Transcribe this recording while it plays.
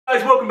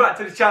Guys, welcome back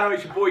to the channel.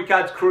 It's your boy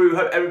Cad's crew.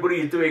 Hope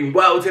everybody is doing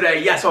well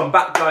today. Yes, I'm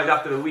back, guys,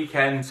 after the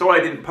weekend. Sorry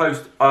I didn't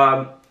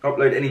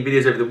upload any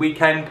videos over the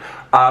weekend.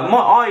 My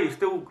eye is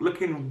still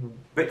looking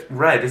a bit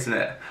red, isn't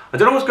it? I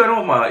don't know what's going on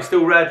with my eye. It's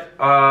still red.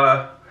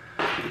 I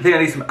think I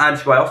need some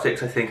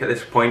antibiotics, I think, at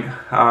this point.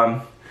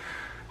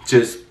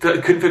 Just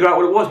couldn't figure out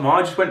what it was. My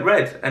eye just went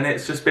red, and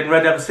it's just been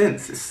red ever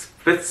since. It's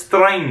a bit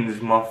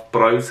strange, my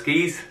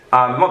broskies.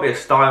 It might be a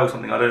style or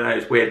something, I don't know,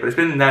 it's weird. But it's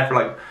been there for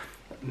like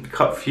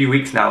a few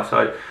weeks now,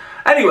 so...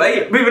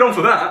 Anyway, moving on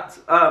from that,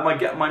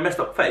 my messed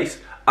up face.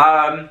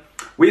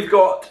 We've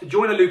got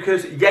Joyner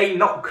Lucas, Yay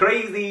Not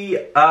Crazy.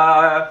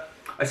 I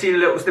seen a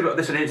little snippet of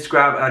this on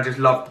Instagram and I just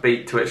loved the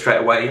beat to it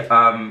straight away.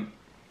 And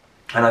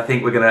I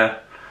think we're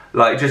gonna,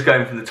 like, just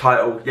going from the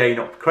title, Yay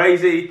Not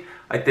Crazy,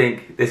 I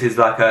think this is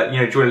like a,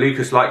 you know, Joyner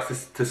Lucas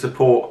likes to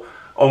support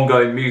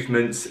ongoing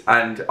movements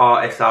and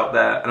artists out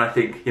there. And I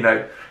think, you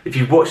know, if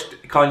you've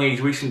watched Kanye's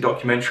recent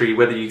documentary,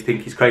 whether you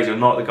think he's crazy or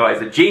not, the guy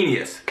is a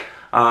genius.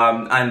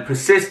 And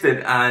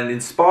persistent and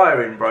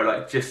inspiring, bro.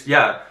 Like, just,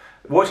 yeah,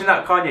 watching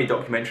that Kanye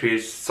documentary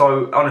is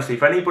so, honestly,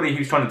 for anybody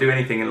who's trying to do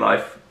anything in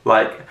life,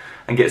 like,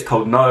 and gets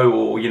told no,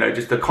 or, you know,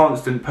 just a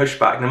constant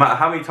pushback, no matter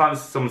how many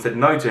times someone said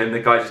no to him, the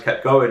guy just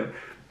kept going,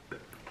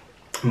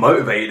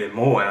 motivated him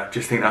more. And I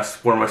just think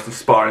that's one of the most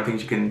inspiring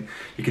things you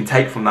can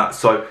take from that.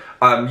 So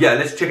yeah,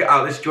 let's check it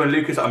out. This is Joyner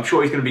Lucas. I'm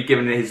sure he's going to be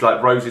giving his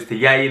like roses to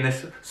Ye in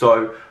this.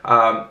 So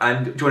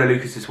and Joyner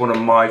Lucas is one of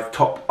my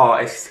top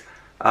artists,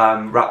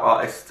 rap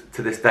artists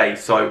to this day.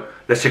 So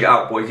let's check it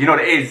out, boys. You know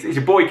what it is. It's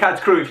your boy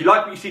Cad's crew. If you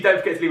like what you see, don't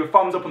forget to leave a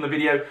thumbs up on the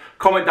video,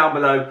 comment down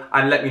below,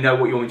 and let me know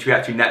what you want me to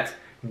react to next.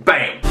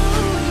 Bam.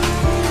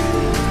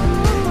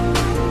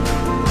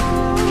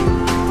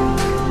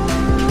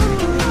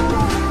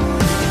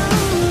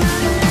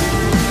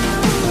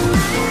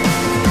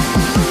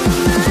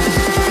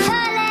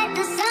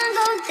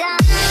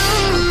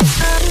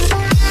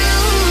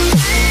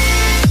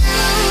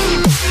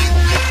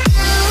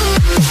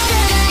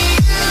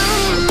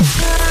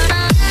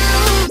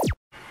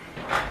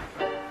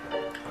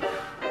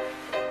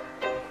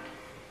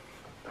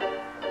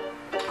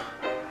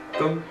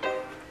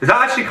 Is that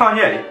actually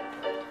Kanye?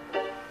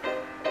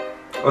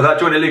 Or is that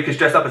Joyner Lucas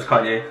dressed up as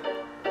Kanye?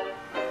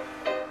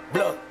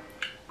 Look,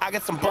 I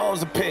got some bones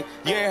to pick.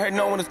 You ain't heard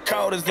no one as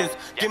cold as this.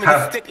 Give me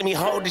the stick, let me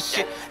hold this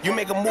shit. You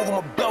make a move,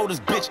 I'ma blow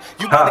this bitch.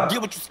 You gotta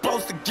get what you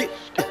supposed to get.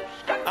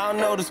 I don't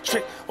know this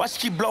trick. Why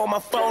she keep blowing my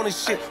phone and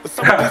shit? But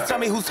someone please tell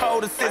me whose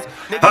hold this is.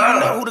 Nigga, you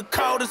know who the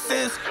coldest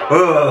is.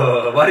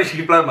 Oh, why did she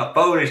keep blowing my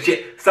phone and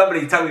shit?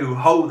 Somebody tell me who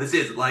hold this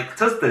is. Like,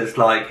 just this,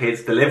 like,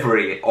 his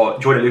delivery, or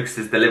Joyner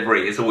Lucas's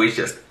delivery is always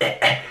just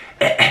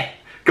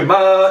come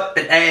on,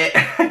 you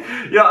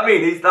know what I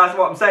mean? That's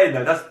what I'm saying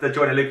though. That's the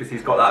Joyner Lucas.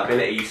 He's got that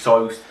ability. He's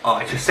so, he's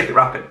just sick at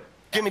rapping.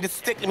 Give me the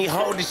stick, let me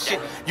hold this shit.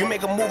 You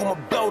make a move, I'ma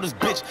blow this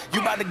bitch.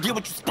 You about to get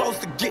what you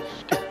supposed to get.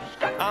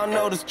 I don't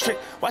know this trick.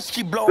 Why she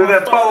keep blowing my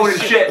phone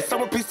and shit?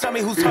 Someone please tell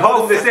me who's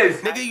coldest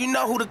is. Nigga, you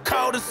know who the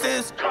coldest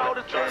is?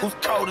 Who's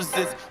coldest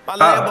is? My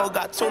Lambo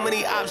got too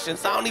many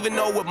options. I don't even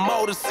know what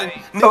modus is.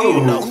 Nigga,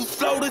 you know whose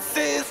flow this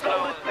is?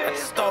 I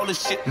just stole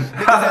this shit.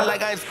 Niggas act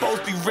like I ain't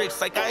supposed to be rich.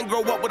 Like I ain't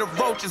grow up with a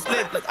roaches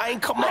live. Like I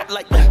ain't come up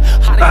like,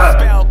 how do you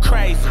spell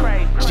crazy?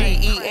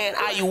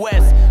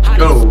 G-E-N-I-U-S. How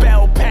do you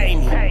spell pay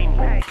me?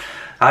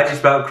 How do you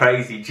spell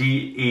crazy?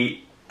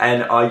 G-E-N-I-U-S.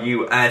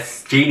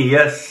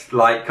 Genius.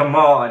 Like, come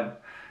on.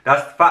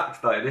 That's facts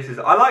though. This is,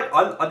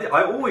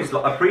 I always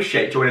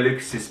appreciate Joyner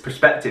Lucas's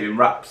perspective in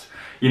raps.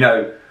 You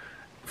know,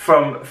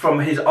 from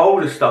his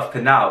older stuff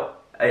to now,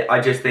 I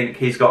just think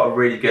he's got a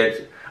really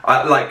good,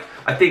 I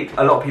think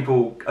a lot of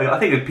people, I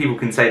think people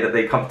can say that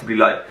they comfortably,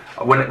 like,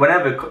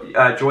 whenever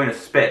Joyner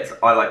spits,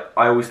 I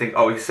always think,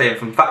 oh, he's saying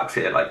some facts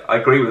here. Like, I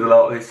agree with a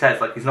lot of his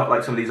says. Like, he's not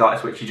like some of these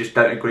artists which you just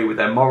don't agree with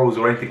their morals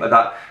or anything like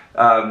that.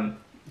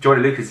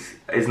 Joyner Lucas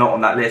is not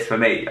on that list for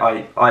me.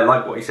 I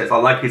like what he says. I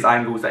like his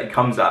angles that he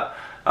comes at.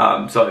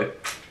 So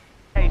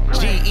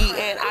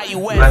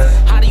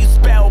G-E-N-I-U-S. How do you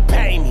spell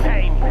pay me?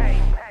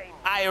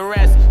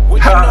 IRS.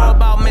 What you know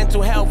about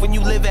mental health when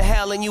you live in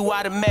hell and you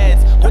out of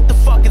meds? What the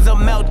fuck is a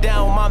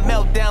meltdown? My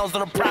meltdowns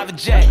on a private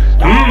jet.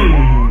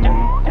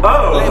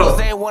 Labels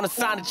ain't wanna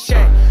sign a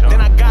check.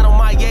 Then I got on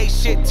my yay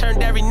shit,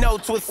 turned every no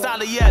to a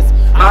solid yes.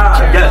 I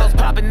don't care who's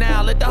popping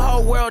now. Let the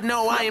whole world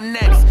know I am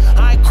next.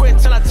 I ain't quit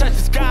till I touch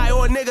the sky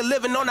or a nigga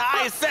living on the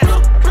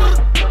ISS.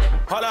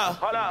 Hold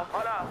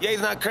up,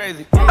 Ye's not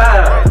crazy.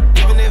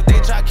 Even if they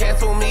try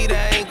cancel me,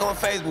 that ain't gon'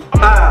 faze me.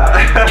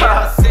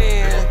 I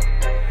sin,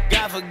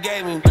 God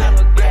forgave me. How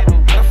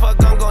the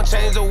fuck I'm gon'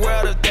 change the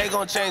world if they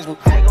gon' change me?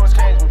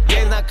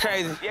 Ye's not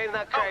crazy.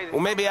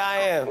 Well, maybe I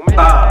am.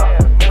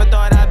 Never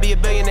thought I'd be a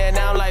billionaire,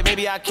 now I'm like,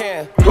 maybe I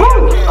can.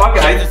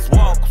 Okay. Just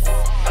walk,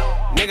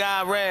 nigga,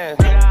 I ran.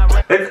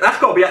 That's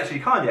gotta be actually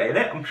Kanye, isn't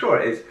it? I'm sure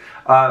it is.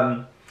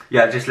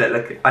 Yeah, just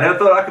look. I never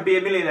thought I could be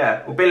a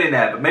millionaire or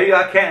billionaire, but maybe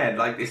I can.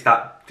 Like, it's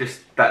that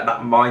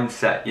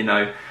mindset, you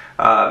know.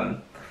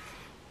 And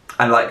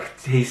like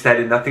he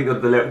said, and I think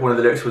that one of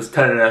the lyrics was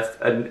turning us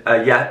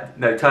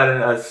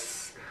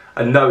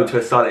a no to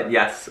a silent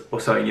yes or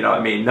something, you know what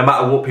I mean? No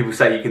matter what people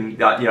say, you can,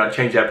 you know,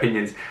 change their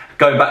opinions.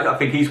 Going back, I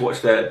think he's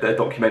watched the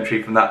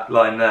documentary from that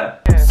line there.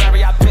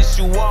 Sorry I pissed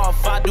you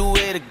off, I do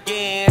it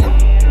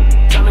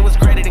again. Tell me what's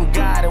greater than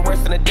God and worse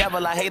than the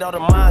devil, I hate all the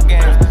mind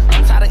games.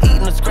 I'm tired of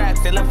eating the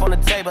scraps they left on the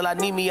table, I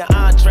need me an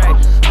entree. I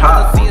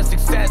wasn't seeing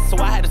success, so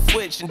I had to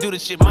switch and do the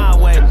shit my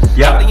way.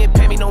 Yeah. They didn't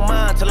pay me no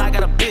mind till I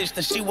got a bitch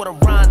that she with a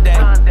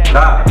rendezvous.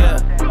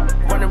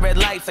 Yeah. Running red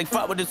lights, like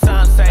fuck what the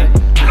sign say.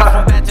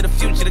 I'm back to the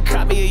future to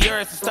cop me a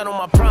yours to start on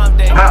my prom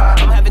day.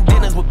 I'm having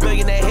dinners with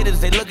billionaire hitters,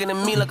 they looking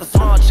at me like a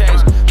small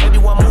change. Maybe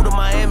one move to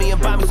Miami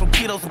and buy me some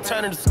kilos and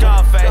turn into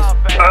Scarface.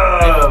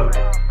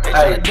 They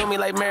try to do me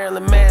like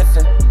Marilyn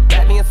Manson.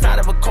 Back me inside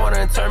of a corner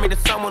and turn me to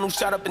someone who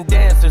shut up and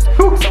dancers.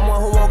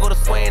 Someone who won't go to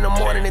sway in the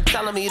morning and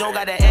telling me you don't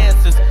got the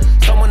answers.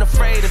 Someone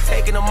afraid of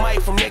taking a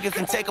mic from niggas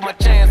and taking my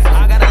chances.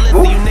 I got a list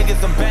of you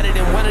niggas are better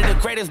than one of the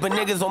greatest, but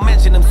niggas don't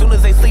mention them. Soon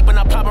as they sleep and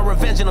I pop my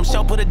revenge and them,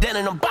 show put a dent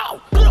in them.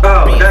 Bow.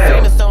 Being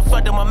famous done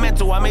fucked up my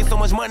mental. I made so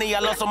much money, I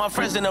lost all my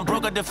friends and I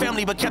broke up the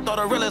family, but kept all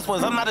the realest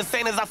ones. I'm not as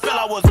sane as I feel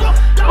I was.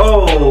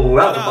 Oh,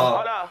 that's a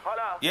bar.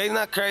 Yeah, he's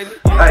not crazy.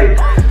 Hey.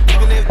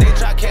 Even if they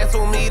try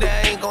cancel me,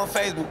 that ain't gon'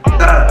 phase me.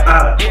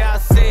 Yeah, I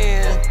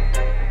sin.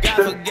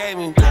 God forgave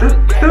me. How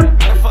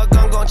the fuck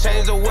I'm gon'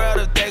 change the world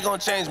if they gon'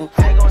 change me?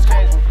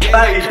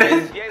 Hey,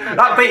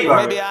 that beat, bro.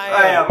 Maybe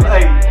I am.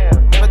 Hey.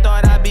 Never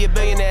thought I'd be a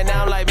billionaire,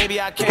 now I'm like,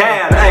 maybe I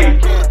can. Hey.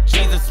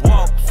 Jesus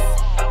walks.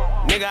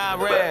 Nigga, I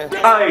ran.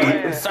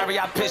 Hey. Sorry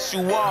I pissed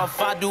you off,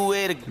 I do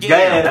it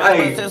again. Yeah,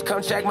 hey. Says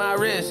come check my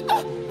wrist.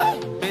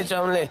 Bitch,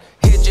 I'm lit.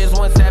 Hit just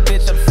once, that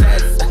bitch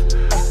obsessed.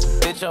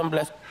 Bitch, I'm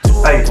blessed.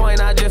 Hey. Point,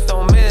 I just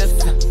don't miss.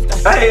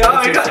 Hey,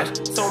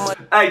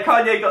 hey,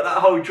 Kanye got that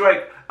whole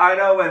Drake. I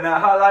know when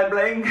that hotline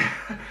bling.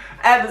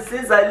 Ever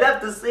since I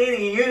left the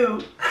city,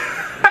 you.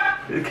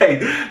 Okay,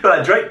 got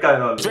that Drake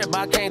going on. Drip,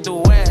 I came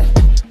through where?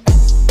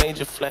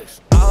 Major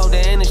flex. I hope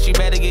the industry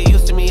better get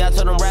used to me. I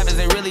told them rappers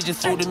they really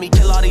just fooled me.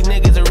 Kill all these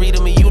niggas and read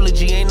them a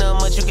eulogy. Ain't nothing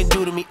much you can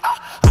do to me.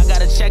 I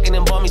got a check and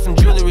then bought me some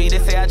jewelry. They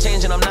say I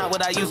changed and I'm not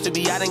what I used to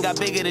be. I done got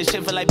bigger, this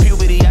shit feel like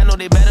puberty. I know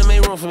they better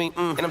make room for me.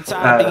 And I'm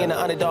tired of being the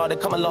underdog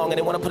that come along and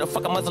they wanna put a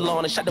fucking muzzle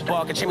on and shut the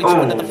bar and chain me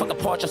to another fucking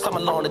porch or some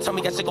alone. And tell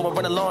me I should go and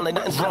run along like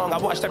nothing's wrong. I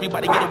watched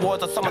everybody get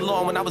awards all summer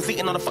long when I was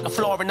eating on the fucking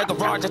floor in the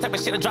garage. That type of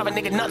shit and driving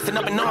nigga nuts and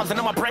up in arms. And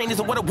now my brain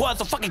isn't what it was,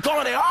 so fucking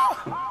gone there.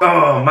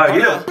 Oh man,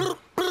 you know.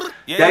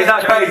 Yeah, he's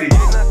not crazy.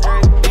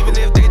 Even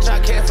if they try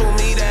cancel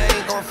me, that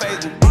ain't gon'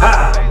 phase me.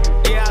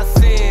 Yeah, I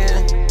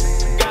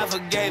sin. God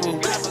forgave me.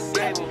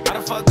 How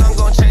the fuck I'm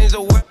gon' change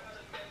the world?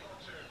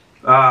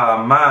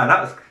 Ah man,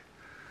 that's.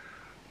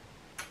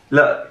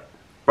 Look,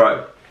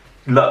 bro.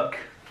 Look,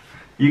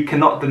 you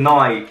cannot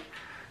deny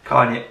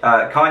Kanye.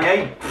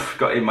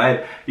 Got it in my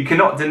head. You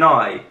cannot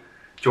deny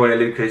Joyner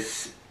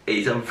Lucas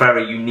is a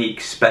very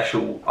unique,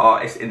 special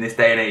artist in this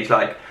day and age.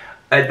 Like.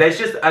 There's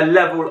just a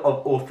level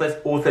of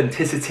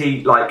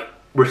authenticity, like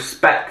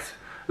respect,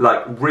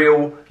 like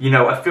real. You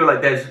know, I feel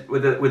like there's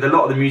with a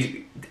lot of the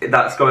music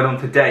that's going on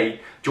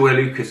today, Joyner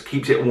Lucas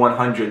keeps it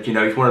 100. You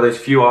know, he's one of those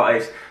few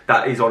artists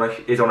that is on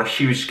a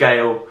huge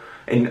scale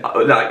in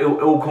like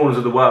all corners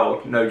of the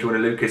world. You know, Joyner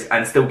Lucas,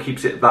 and still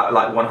keeps it that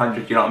like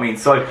 100. You know what I mean?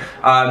 So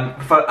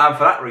for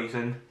that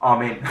reason,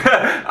 I'm in.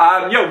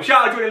 Yo,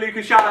 shout out Joyner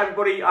Lucas, shout out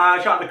everybody,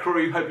 shout out the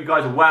crew. Hope you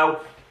guys are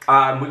well.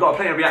 We've got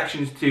plenty of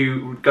reactions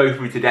to go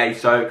through today,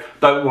 so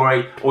don't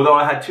worry. Although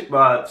I had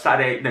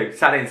Saturday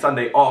and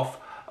Sunday off,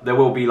 there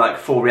will be like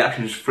 4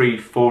 reactions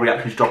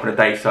dropping a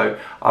day, so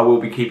I will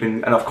be keeping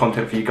enough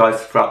content for you guys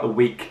throughout the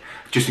week,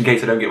 just in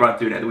case I don't get around to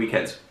doing it at the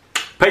weekends.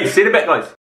 Peace, see you in a bit, guys.